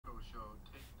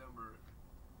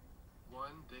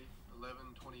date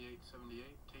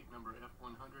 11/28/78, tape number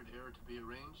F100, error to be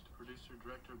arranged. Producer,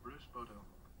 director Bruce Bodo.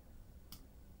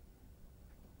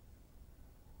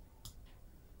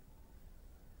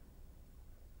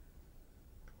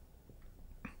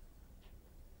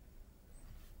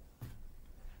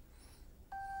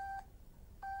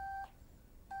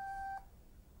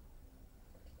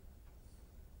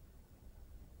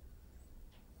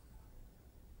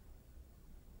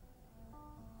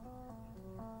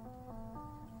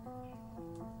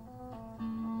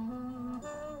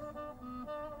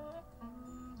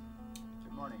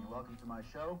 Welcome to my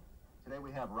show. Today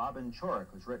we have Ron Richo,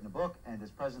 who's written a book and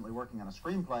is presently working on a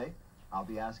screenplay. I'll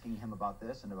be asking him about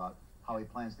this and about how he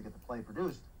plans to get the play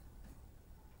produced.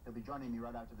 He'll be joining me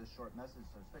right after this short message,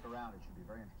 so stick around. It should be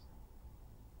very interesting.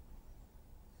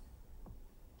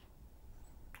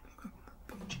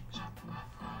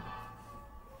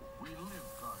 We live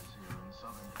cars here in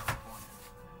Southern California.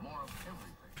 More of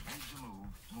everything made to move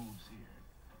moves here.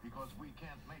 Because we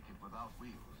can't make it without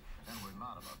wheels, and we're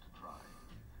not about to try.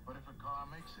 But if a car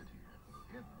makes it here,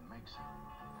 it makes it.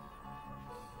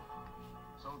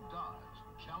 So Dodge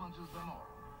challenges them all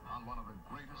on one of the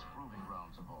greatest proving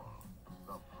grounds of all,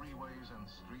 the freeways and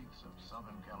streets of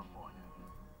Southern California.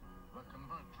 The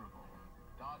convertible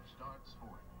Dodge Dart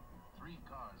Sport, 3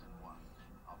 cars in one,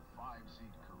 a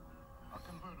 5-seat coupe, a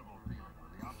convertible feeling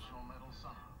with the optional metal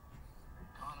sunroof,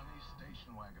 economy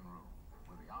station wagon room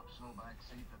with the optional back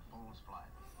seat that folds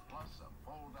flat, plus a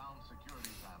fold-down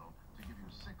security panel to give you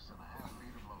 6.5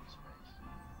 feet of load space.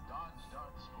 Dodge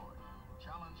Dart Sport,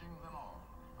 challenging them all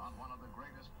on one of the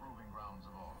greatest proving grounds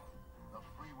of all, the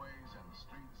freeways and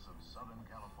streets of Southern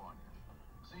California.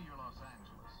 See your Los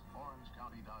Angeles, Orange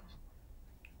County Dodge.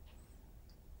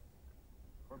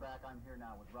 We're back. I'm here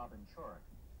now with Ron Richo.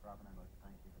 Robin, I'd like to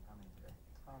thank you for coming today.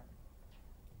 Hi.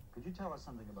 Could you tell us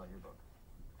something about your book?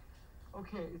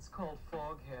 Okay, it's called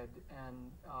Foghead,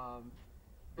 and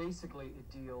basically it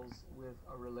deals with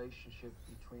a relationship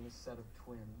between a set of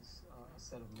twins, a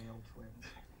set of male twins,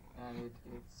 and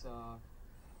it's a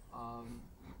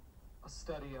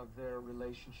study of their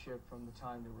relationship from the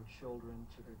time they were children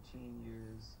to their teen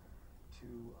years to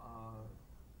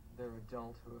their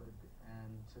adulthood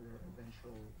and to their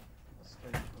eventual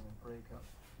estrangement and breakup.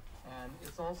 And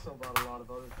it's also about a lot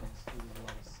of other things too. There's a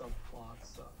lot of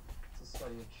subplots. It's a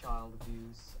study of child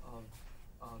abuse, of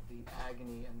the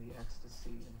agony and the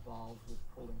ecstasy involved with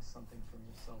pulling something from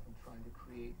yourself and trying to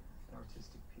create an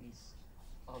artistic piece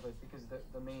of it. Because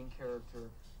the main character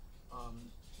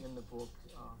in the book,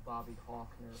 Bobby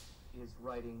Hawkner, is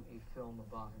writing a film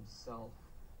about himself,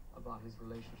 about his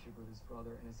relationship with his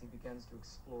brother, and as he begins to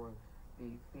explore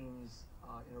the themes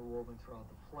interwoven throughout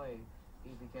the play,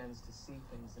 he begins to see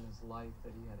things in his life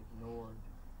that he had ignored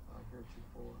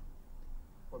heretofore.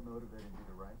 What motivated you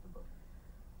to write the book?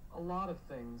 A lot of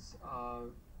things.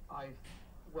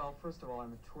 Well, first of all,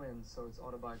 I'm a twin, so it's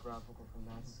autobiographical from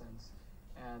that sense,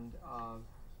 and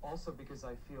also because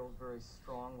I feel very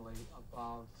strongly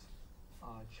about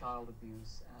child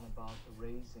abuse and about the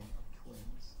raising of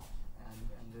twins,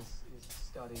 and this is a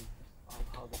study of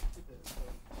how the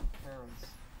parents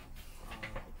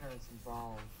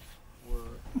involved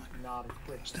were not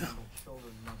equipped to handle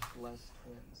children, much less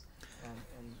twins,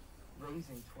 and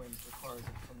raising twins requires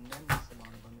a tremendous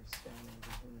amount of understanding of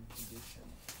the human condition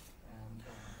and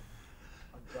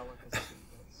a delicacy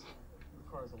that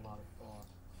requires a lot of thought.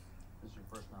 This is your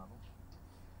first novel?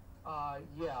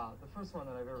 Yeah, the first one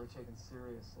that I've ever taken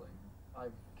seriously.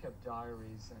 I've kept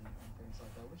diaries and things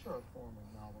like that, which are a form of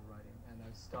novel writing, and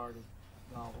I've started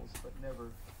novels, but never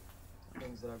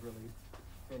things that I've really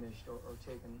finished or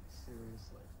taken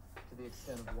seriously to the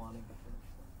extent of wanting to finish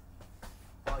them.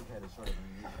 Foghead is sort of an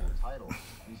unusual title.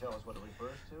 Can you tell us what it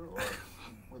refers to, or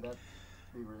would that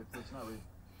be? It's not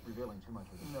revealing too much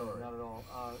of the story. No, not at all.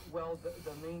 Well,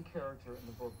 the main character in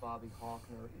the book, Bobby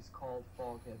Hawkner, is called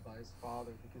Foghead by his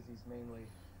father because he's mainly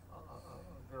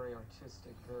a very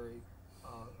artistic, very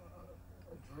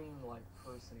a dream-like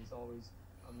person. He's always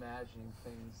imagining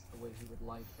things the way he would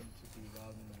like them to be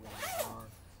rather than the way they are.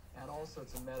 And also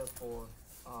it's a metaphor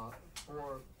on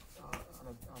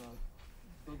a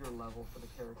bigger level for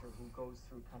the character who goes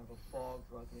through kind of a fog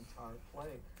throughout the entire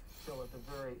play, till at the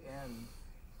very end,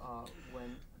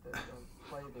 when the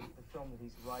film that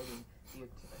he's writing, he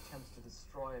attempts to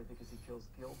destroy it because he feels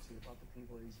guilty about the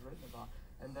people that he's written about.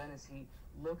 And then as he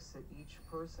looks at each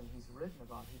person he's written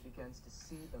about, he begins to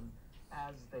see them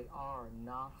as they are,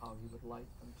 not how he would like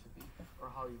them to be,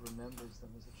 or how he remembers them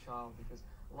as a child. Because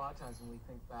a lot of times when we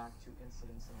think back to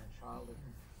incidents in our childhood,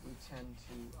 we tend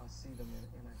to see them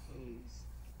in a haze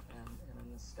and in a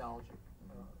nostalgic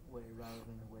way rather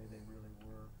than the way they really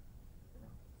were. You know?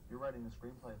 You're writing the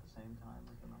screenplay at the same time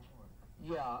as the novel? Or?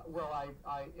 Yeah, well,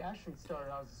 I actually started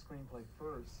out as a screenplay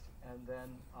first, and then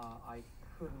I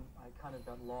kind of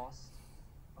got lost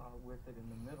with it in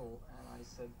the middle, and I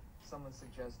said, someone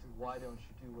suggested, why don't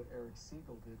you do what Eric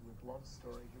Siegel did with Love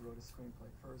Story? He wrote a screenplay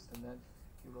first, and then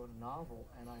he wrote a novel,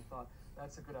 and I thought,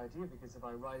 that's a good idea, because if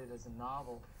I write it as a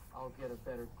novel, I'll get a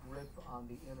better grip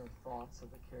on the inner thoughts of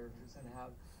the characters, and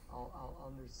I'll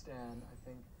understand, I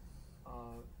think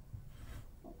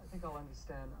I'll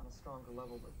understand on a stronger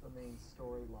level the main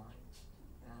storyline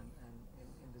and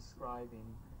in describing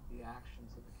the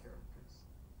actions of the characters.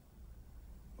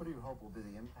 What do you hope will be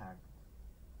the impact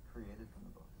created from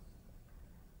the book?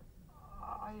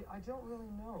 I don't really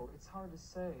know. It's hard to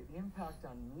say. The impact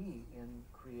on me in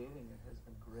creating it has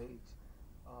been great,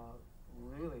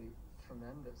 really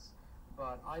tremendous.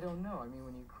 But I don't know. I mean,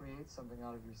 when you create something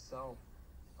out of yourself,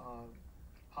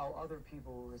 how other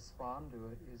people will respond to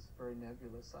it is very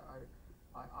nebulous.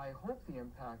 I hope the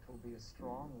impact will be a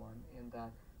strong one in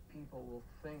that people will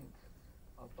think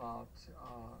about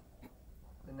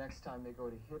the next time they go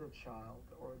to hit a child,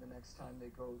 or the next time they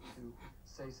go to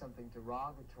say something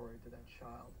derogatory to that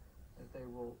child, that they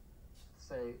will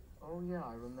say, oh yeah,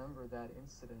 I remember that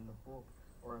incident in the book,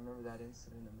 or I remember that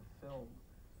incident in the film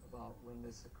about when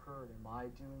this occurred. Am I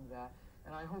doing that?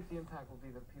 And I hope the impact will be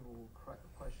that people will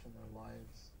question their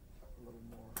lives a little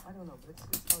more. I don't know, but it's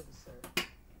hard to say.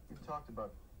 You've talked about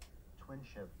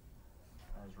twinship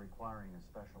as requiring a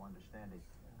special understanding.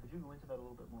 Could you go into that a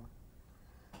little bit more?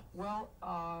 Well,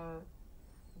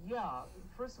 yeah.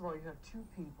 First of all, you have two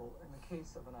people in the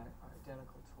case of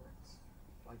identical twins,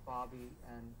 like Bobby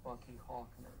and Bucky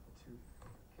Hawkner, the two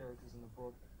characters in the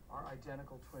book, are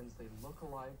identical twins. They look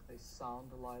alike, they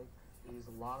sound alike, they use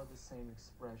a lot of the same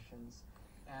expressions,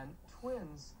 and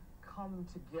twins come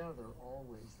together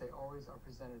always. They always are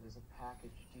presented as a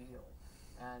package deal,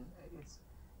 and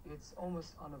it's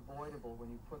almost unavoidable when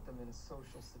you put them in a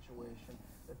social situation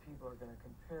that people are going to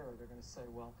compare. They're going to say,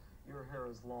 well, your hair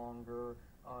is longer,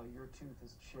 your tooth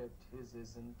is chipped, his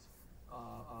isn't,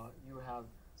 you have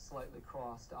slightly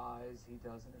crossed eyes, he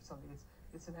doesn't, or something.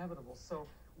 It's inevitable. So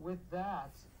with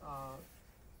that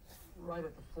right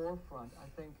at the forefront, I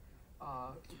think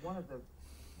one of the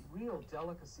real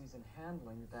delicacies in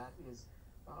handling that is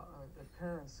that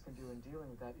parents can do in dealing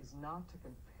with that is not to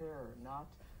compare, not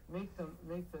make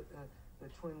the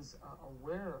twins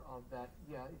aware of that.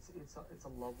 Yeah, it's a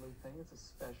lovely thing, it's a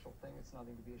special thing, it's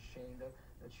nothing to be ashamed of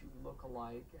that you look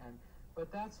alike,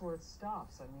 but that's where it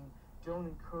stops. I mean, don't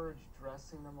encourage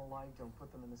dressing them alike, don't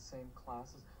put them in the same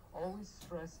classes. Always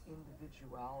stress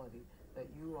individuality, that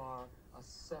you are a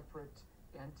separate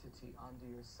entity unto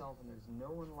yourself, and there's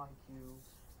no one like you,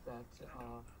 that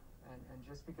and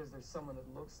just because there's someone that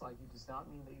looks like you does not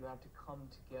mean that you have to come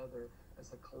together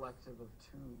as a collective of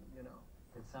two, you know.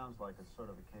 It sounds like it's sort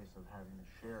of a case of having to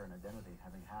share an identity,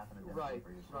 having half an identity Right,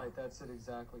 for yourself. right, that's it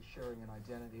exactly, sharing an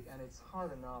identity. And it's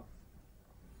hard enough,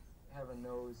 heaven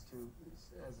knows,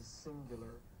 as a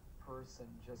singular person,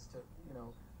 just to, you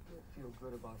know, feel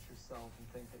good about yourself and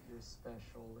think that you're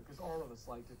special. Because all of us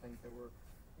like to think that we're,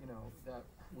 you know, that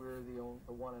we're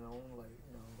the one and only,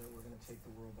 you know, that we're going to take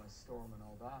the world by storm and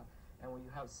all that. And when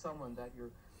you have someone that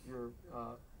you're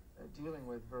dealing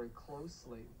with very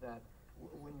closely, that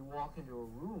when you walk into a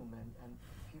room and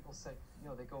people say, you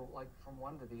know, they go like from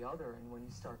one to the other, and when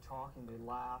you start talking, they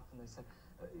laugh and they say,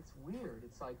 it's weird.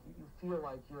 It's like you feel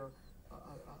like you're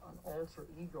an alter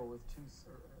ego with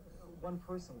one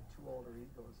person with two alter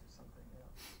egos or something.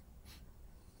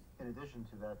 Yeah. In addition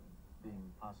to that being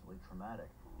possibly traumatic,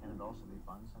 can it also be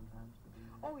fun sometimes to be?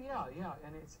 Oh yeah, yeah,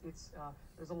 and it's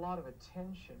there's a lot of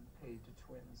attention paid to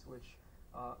twins, which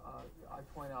I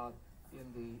point out in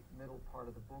the middle part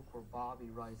of the book, where Bobby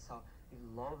writes how he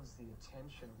loves the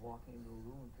attention of walking into a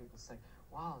room and people saying,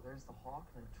 wow, there's the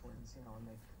Hawkner twins, you know, and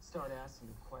they start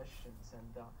asking you questions, and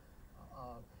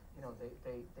you know,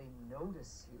 they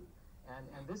notice you,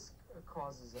 and this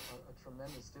causes a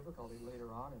tremendous difficulty later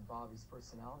on in Bobby's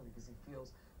personality, because he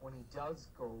feels when he does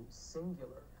go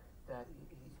singular that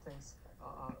he thinks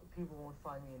people won't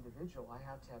find me individual. I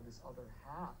have to have this other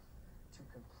half to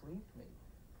complete me,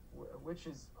 which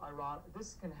is ironic.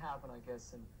 This can happen, I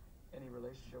guess, in any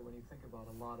relationship. When you think about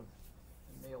a lot of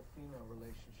male-female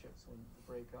relationships, when you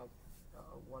break up,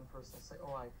 one person will say,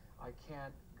 oh, I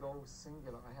can't go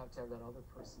singular. I have to have that other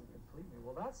person to complete me.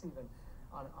 Well, that's even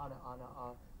on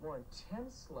a more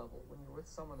intense level when you're with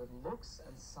someone that looks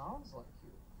and sounds like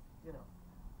you know,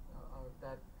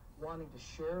 that wanting to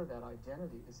share that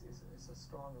identity is a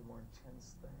stronger, more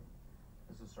intense thing.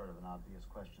 This is sort of an obvious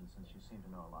question, since you seem to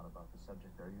know a lot about the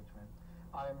subject. Are you a twin?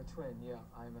 I am a twin, yeah.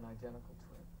 I am an identical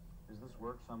twin. Is this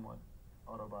work somewhat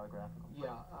autobiographical?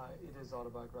 Yeah, it is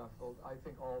autobiographical. I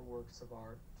think all works of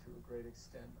art, to a great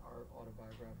extent, are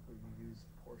autobiographical. You use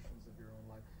portions of your own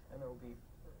life, and there will be,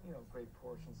 great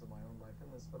portions of my own life in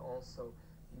this, but also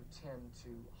you tend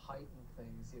to heighten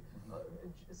things.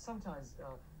 Sometimes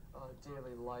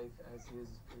daily life as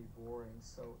is pretty boring,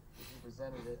 so if you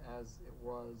presented it as it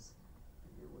was,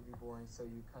 it would be boring, so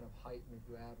you kind of heighten it,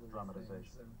 you add little Dramatization.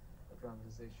 things, and a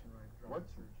dramatization, right?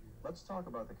 Dramaturgy. Let's talk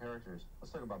about the characters.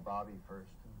 Let's talk about Bobby first.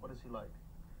 What is he like?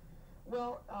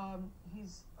 Well,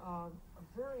 he's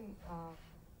very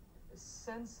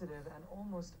sensitive and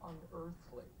almost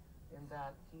unearthly in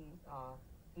that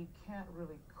he can't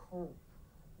really cope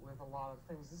with a lot of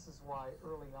things. This is why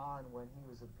early on, when he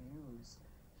was abused,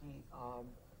 he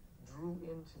drew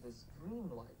into this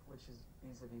dream life, which is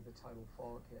vis-a-vis the title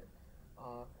Foghead,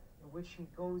 in which he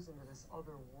goes into this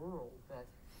other world that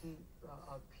he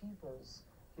peoples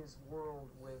his world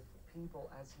with people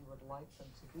as he would like them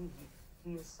to be.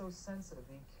 He is so sensitive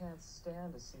that he can't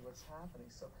stand to see what's happening.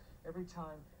 So every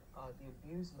time the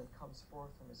abusement comes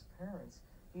forth from his parents,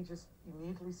 he just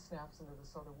immediately snaps into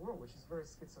this other world, which is very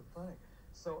schizophrenic.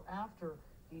 So after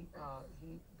he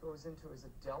goes into his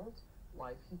adult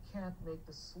life, he can't make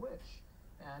the switch,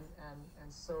 and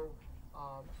so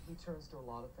he turns to a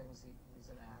lot of things.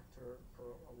 He's an actor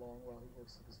for a long while. He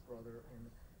works with his brother in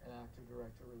an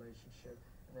actor-director relationship,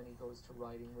 and then he goes to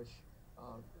writing,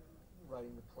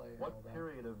 writing the play. And What all that.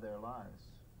 period of their lives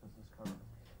does this cover?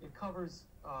 It covers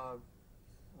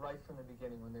right from the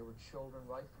beginning, when they were children,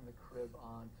 right from the crib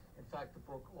on. In fact, the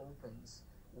book opens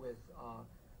with a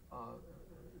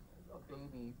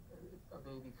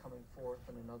baby coming forth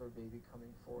and another baby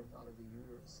coming forth out of the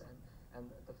uterus, and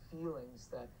the feelings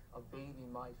that a baby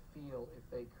might feel if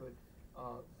they could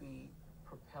be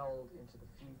propelled into the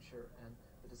future, and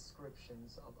the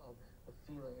descriptions of the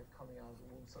feeling of coming out of the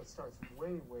womb. So it starts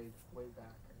way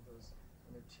back and goes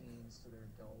from their teens to their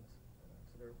adult,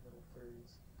 to their middle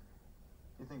 30s.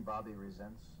 Do you think Bobby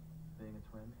resents being a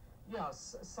twin?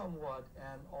 Yes, somewhat,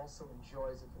 and also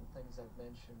enjoys it from things I've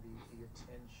mentioned, the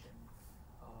attention,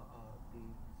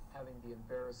 having the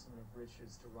embarrassment of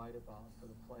riches to write about for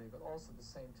the play, but also at the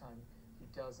same time, he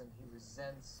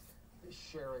resents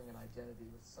sharing an identity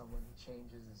with someone. He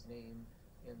changes his name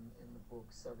in the book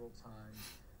several times,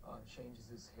 changes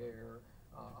his hair,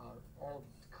 all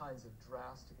kinds of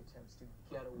drastic attempts to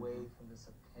get away from this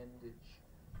appendage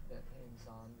that hangs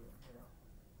on to him,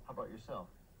 How about yourself?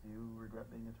 Do you regret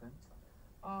being a twin?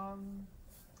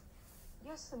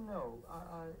 Yes and no.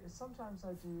 Sometimes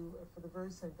I do, for the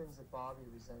very same things that Bobby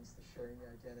resents, the sharing the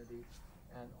identity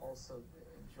and also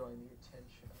enjoying the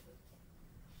attention of it.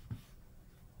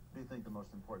 What do you think the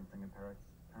most important thing a parent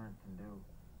can do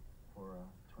for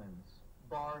twins?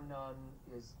 Bar none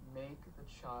is make the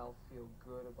child feel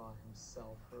good about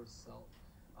himself, herself,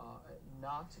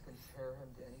 not to compare him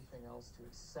to anything else, to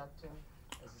accept him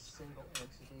as a single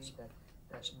entity,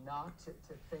 that not to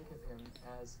think of him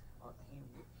as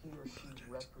he or she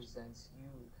represents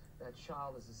you. That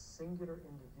child is a singular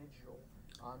individual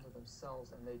onto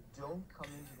themselves, and they don't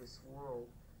come into this world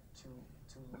to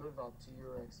live up to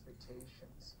your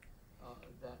expectations,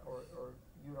 or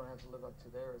you don't have to live up to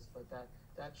theirs, but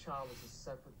that child is a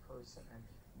separate person, and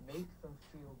make them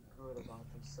feel good about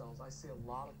themselves. I see a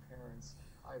lot of parents,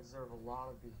 I observe a lot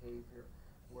of behavior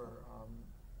where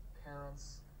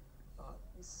parents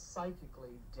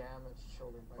psychically damage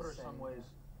children by What are saying some ways?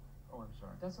 that. Oh, I'm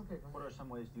sorry. That's okay. Go What ahead. are some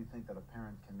ways do you think that a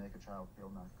parent can make a child feel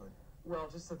not good? Well,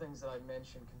 just the things that I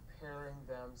mentioned, comparing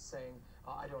them, saying,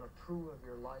 I don't approve of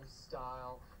your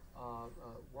lifestyle,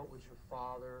 what would your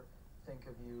father think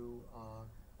of you,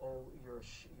 oh,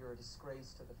 you're a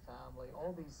disgrace to the family,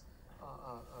 all these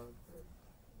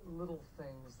little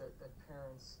things that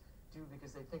parents do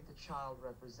because they think the child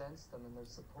represents them, and they're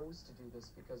supposed to do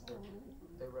this because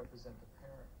they represent the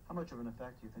parent. How much of an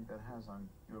effect do you think that has on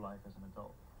your life as an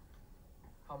adult?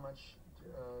 How much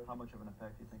of an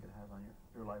effect do you think it has on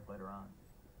your life later on?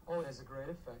 Oh, it has a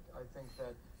great effect. I think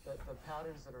that the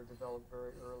patterns that are developed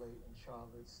very early in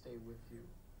childhood stay with you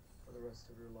for the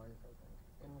rest of your life, I think,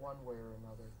 in one way or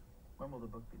another. When will the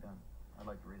book be done? I'd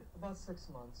like to read it. About 6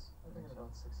 months. I think in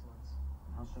about 6 months.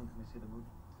 How soon can we see the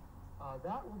movie?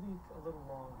 That will be a little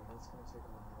longer. That's going to take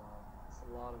a little while. It's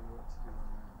a lot of work to do on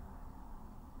that.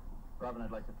 Robin,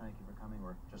 I'd like to thank you for coming.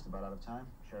 We're just about out of time,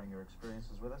 sharing your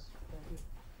experiences with us. Thank you.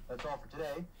 That's all for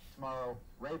today. Tomorrow,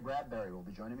 Ray Bradbury will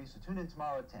be joining me, so tune in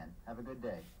tomorrow at 10. Have a good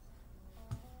day.